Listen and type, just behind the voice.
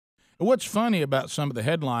What's funny about some of the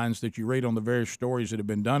headlines that you read on the various stories that have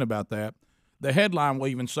been done about that, the headline will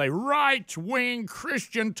even say, right-wing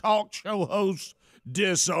Christian talk show host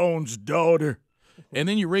disowns daughter. And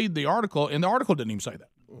then you read the article, and the article didn't even say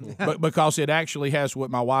that. But because it actually has what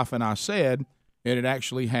my wife and I said, and it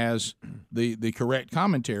actually has the correct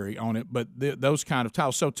commentary on it, but those kind of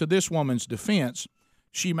titles. So to this woman's defense,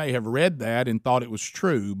 she may have read that and thought it was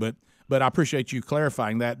true, but I appreciate you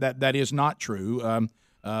clarifying that. That is not true.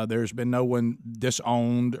 There's been no one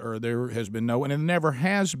disowned, or there has been no one, and it never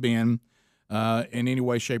has been in any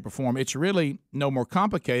way, shape, or form. It's really no more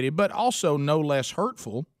complicated, but also no less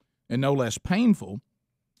hurtful and no less painful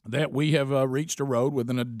that we have reached a road with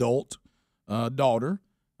an adult daughter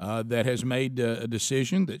that has made a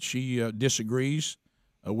decision that she disagrees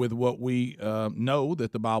with what we know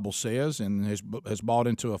that the Bible says, and has bought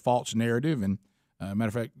into a false narrative. And matter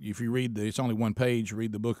of fact, if you read it's only one page,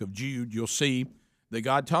 read the book of Jude, you'll see that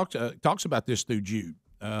God talks about this through Jude,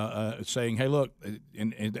 saying, hey, look,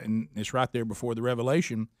 and it's right there before the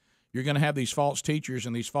Revelation, you're going to have these false teachers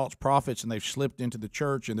and these false prophets, and they've slipped into the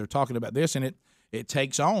church, and they're talking about this, and it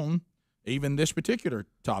takes on even this particular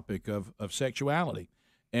topic of sexuality.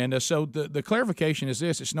 And so the clarification is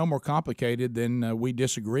this: it's no more complicated than we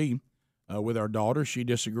disagree with our daughter. She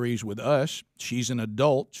disagrees with us. She's an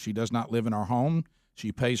adult. She does not live in our home.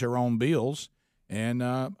 She pays her own bills. And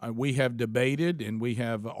we have debated and we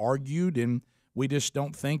have argued, and we just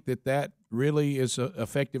don't think that really is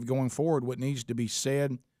effective going forward. What needs to be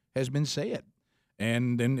said has been said.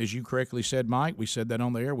 And then, as you correctly said, Mike, we said that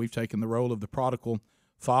on the air, we've taken the role of the prodigal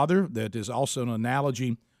father. That is also an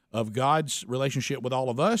analogy of God's relationship with all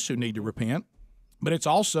of us who need to repent. But it's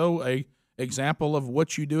also a example of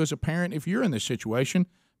what you do as a parent if you're in this situation,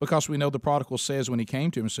 because we know the prodigal says when he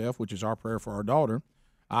came to himself, which is our prayer for our daughter,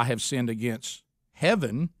 I have sinned against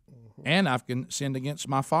heaven, and I've sinned against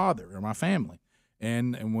my father or my family.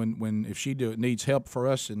 And when if she needs help for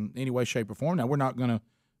us in any way, shape, or form, now we're not going to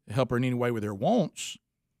help her in any way with her wants,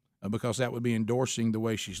 because that would be endorsing the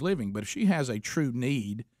way she's living. But if she has a true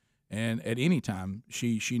need, and at any time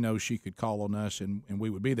she knows she could call on us, and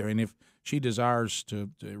we would be there. And if she desires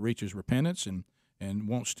to reach his repentance and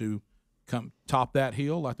wants to come top that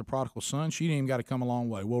hill like the prodigal son, she ain't even got to come a long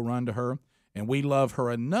way. We'll run to her, and we love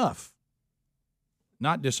her enough,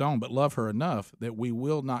 not disown, but love her enough that we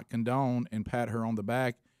will not condone and pat her on the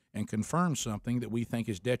back and confirm something that we think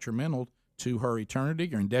is detrimental to her eternity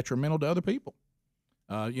or detrimental to other people.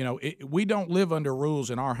 We don't live under rules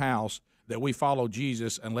in our house that we follow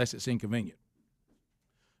Jesus unless it's inconvenient.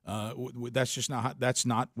 That's just that's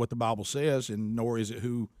not what the Bible says, and nor is it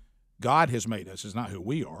who God has made us. It's not who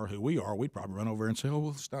we are. Who we are, we'd probably run over and say, "Oh,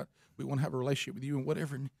 well, we want to have a relationship with you, and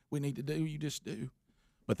whatever we need to do, you just do."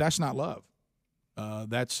 But that's not love.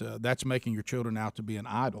 That's making your children out to be an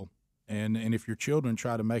idol. And if your children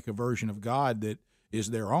try to make a version of God that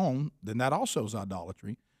is their own, then that also is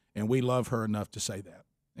idolatry. And we love her enough to say that,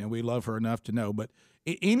 and we love her enough to know. But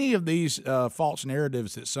any of these false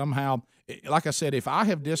narratives that somehow, like I said, if I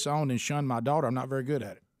have disowned and shunned my daughter, I'm not very good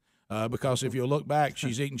at it. Because if you look back,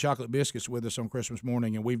 she's eating chocolate biscuits with us on Christmas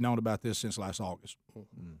morning, and we've known about this since last August.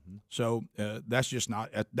 Mm-hmm. So that's just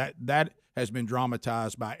not that has been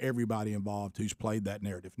dramatized by everybody involved who's played that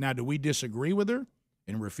narrative. Now, do we disagree with her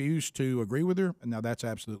and refuse to agree with her? Now, that's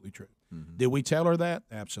absolutely true. Mm-hmm. Did we tell her that?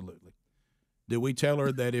 Absolutely. Did we tell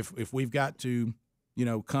her that if we've got to,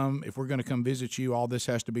 come, if we're going to come visit you, all this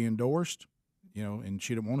has to be endorsed, and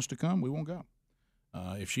she didn't want us to come, we won't go.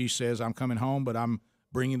 If she says, I'm coming home, but I'm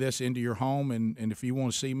bringing this into your home, and if you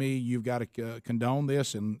want to see me, you've got to condone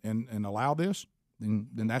this and allow this, then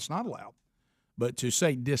that's not allowed. But to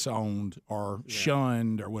say disowned or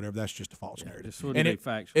shunned or whatever, that's just a false narrative. And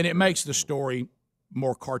it makes the story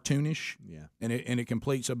more cartoonish, and it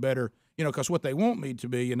completes a better, because what they want me to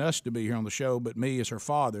be and us to be here on the show, but me as her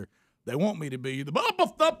father, they want me to be the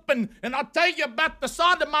Bubba thumping, and I'll tell you about the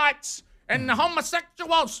sodomites and the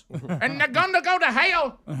homosexuals, and they're gonna go to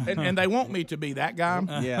hell, and they want me to be that guy.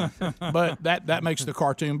 Yeah, but that makes the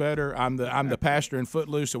cartoon better. I'm the pastor in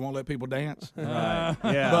Footloose that won't let people dance. Right.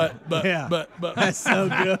 Yeah. But that's so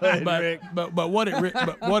good. Rick. But what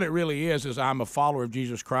it really is I'm a follower of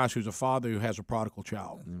Jesus Christ, who's a father who has a prodigal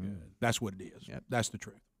child. That's what it is. Yep. That's the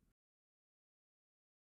truth.